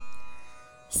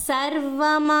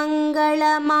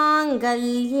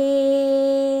सर्वमङ्गलमाङ्गल्ये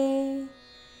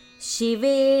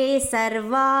शिवे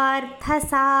सर्वार्थसाधिके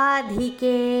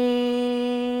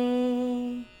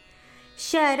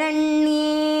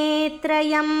शरण्ये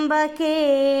त्र्यम्बके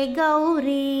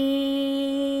गौरी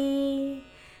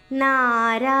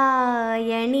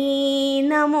नारायणी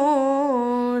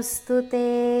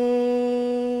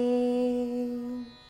नमोऽस्तुते। 。 . 。 . 。 . 。 . 。 . 。 。 . 。 。 。 . 。 。 。 。 。 。 。 。 。 。 。 。 。 。 。 。 。 。 。 。 。 。 。 。 。 。 。 。 。 。 。 . 。 。 。 .